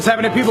What's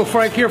happening, people?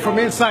 Frank here from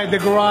Inside the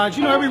Garage.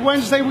 You know, every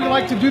Wednesday we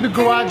like to do the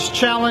Garage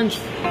Challenge,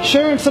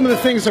 sharing some of the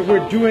things that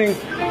we're doing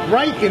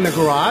right in the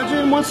garage,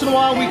 and once in a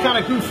while we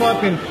kind of goof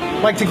up and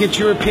like to get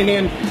your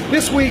opinion.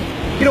 This week,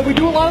 you know, we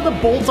do a lot of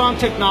the bolt-on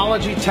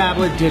technology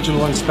tablet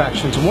digital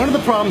inspections, and one of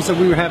the problems that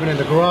we were having in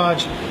the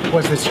garage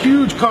was this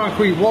huge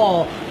concrete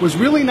wall was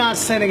really not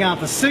sending out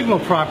the signal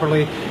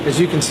properly. As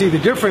you can see, the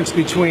difference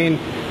between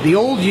the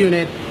old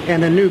unit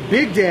and the new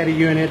Big Daddy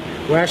unit,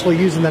 we're actually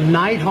using the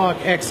Nighthawk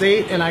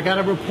X8, and I got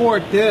to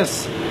report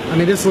this. I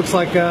mean, this looks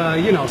like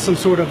you know, some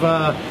sort of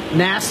a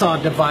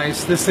NASA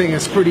device. This thing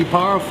is pretty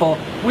powerful.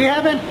 We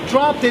haven't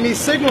dropped any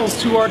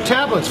signals to our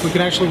tablets. We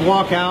can actually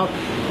walk out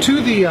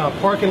to the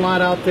parking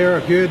lot out there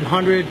a good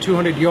 100,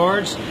 200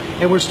 yards,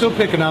 and we're still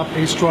picking up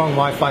a strong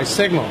Wi-Fi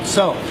signal.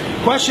 So,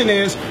 question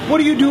is, what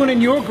are you doing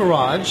in your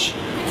garage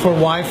for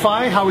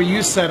Wi-Fi? How are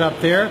you set up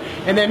there?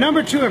 And then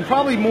number two, and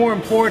probably more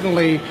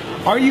importantly,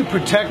 are you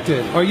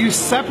protected? Are you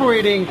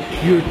separating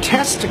your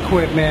test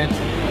equipment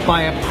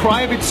by a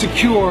private,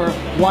 secure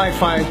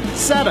Wi-Fi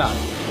setup?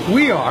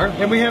 We are,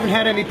 and we haven't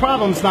had any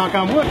problems, knock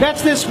on wood.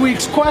 That's this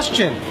week's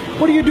question.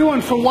 What are you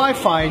doing for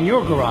Wi-Fi in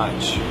your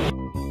garage?